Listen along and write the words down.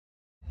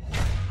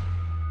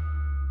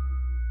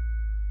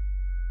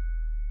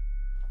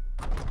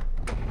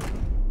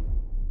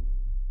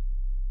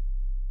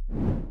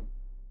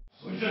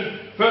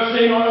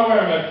team, I know where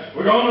I'm at.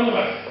 We're going to the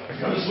back.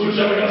 We're going to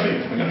solution, we're going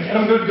to get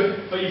them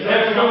good. But you've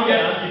got to come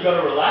down, you've got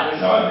to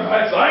relax. No, I'm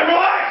relaxed. I'm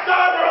relaxed!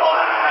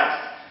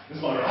 This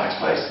is my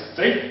relaxed place.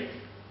 See?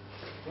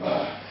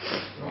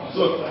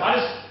 Look,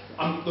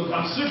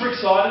 I'm super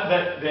excited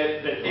that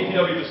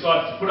EPW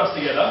decided to put us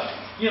together.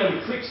 You know,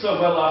 we clicked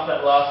so well after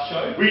that last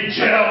show. We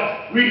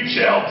gelled,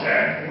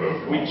 Dan.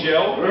 We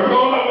gelled. We're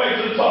on our way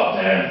to the top,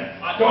 Dan.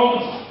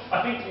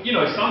 I think, you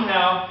know,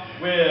 somehow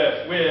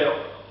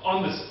we're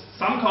on this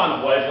some kind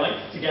of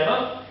wavelength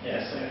together.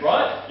 Yes.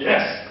 Right?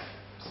 Yes.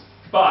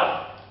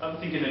 But I'm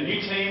thinking a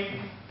new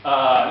team.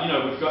 You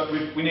know,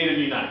 we need a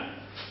new name.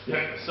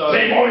 Yeah. So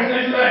team always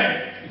needs a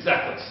name.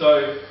 Exactly.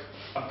 So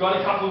I've got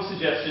a couple of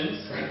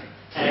suggestions,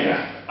 and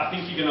I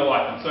think you're going to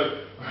like them. So,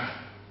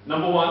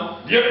 number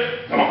one.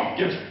 Yep. Come on.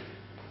 Give it.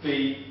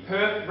 The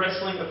Perth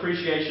Wrestling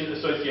Appreciation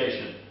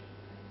Association.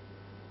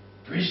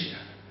 Appreciate.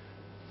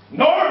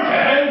 No,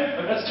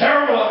 Dan! That's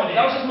terrible idea.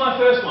 That was just my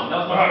first one.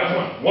 That was my first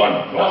one.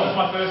 That was just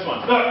my first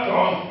one. No, go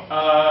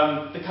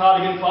on. The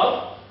Cardigan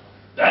Club.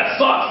 That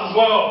sucks as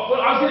well.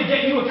 Well, I was going to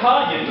get you a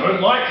cardigan.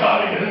 Don't like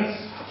cardigans.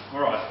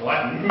 Alright.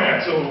 Like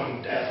metal and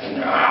death and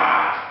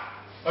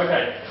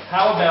Okay,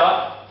 how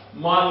about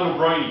My Little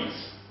Bronies?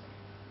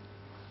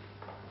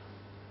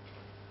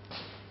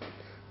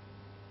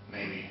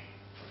 Maybe.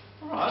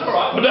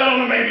 Alright. Put that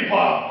on the maybe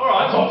pile.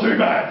 Alright. It's not too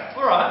bad.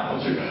 Alright.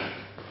 Not too bad.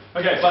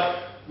 Okay,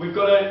 but we've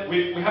got to,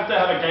 we have to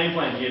have a game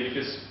plan here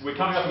because we're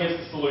coming up against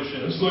the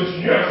Solution. The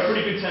Solution, They're yes. a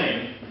pretty good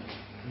team.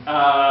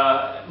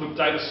 Look,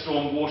 Davis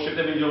Storm, Warship,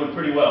 they've been doing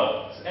pretty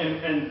well.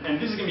 And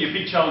this is going to be a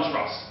big challenge for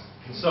us.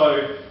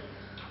 So,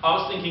 I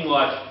was thinking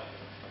like,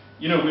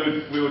 you know,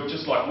 we would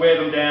just like wear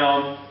them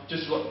down,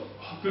 just like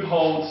good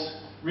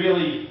holds,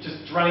 really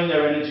just drain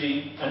their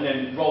energy, and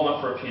then roll them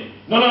up for a pin.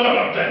 No,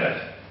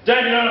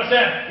 Dan, you don't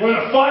understand. We're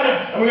going to fight him,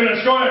 and we're going to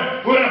destroy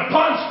him. We're going to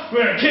punch, we're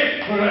going to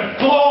kick, we're going to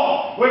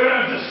claw, we're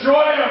going to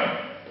destroy him.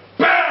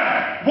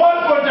 Bam! One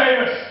for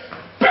Davis.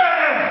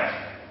 Bam!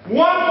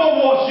 One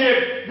for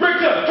Warship.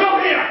 Richter,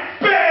 come here.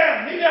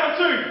 Bam! Knee down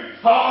two.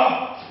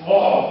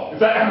 Oh, if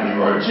that Emily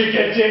Road chick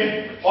gets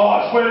in, oh,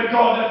 I swear to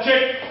God, that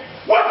chick.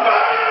 What?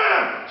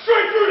 Bam!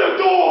 Straight through the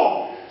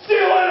door. See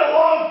you later,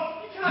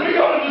 love. We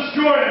got to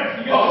destroy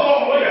him.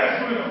 Oh,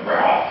 yes, we're going to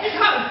brawl. You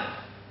can't.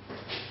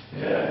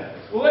 Yeah.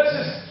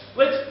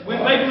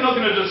 Well, maybe we're not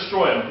going to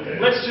destroy them. Yeah.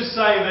 Let's just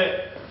say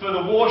that for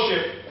the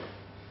Warship,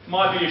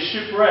 might be a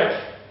shipwreck,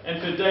 and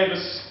for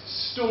Davis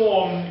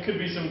Storm, it could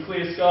be some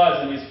clear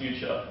skies in his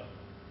future.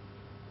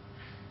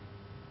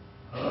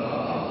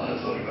 Oh,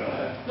 that's not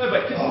bad. No,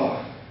 but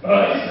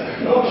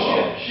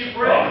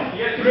shipwreck.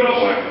 Yeah, We're going to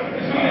work on it.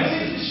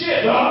 It's the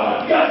ship. No,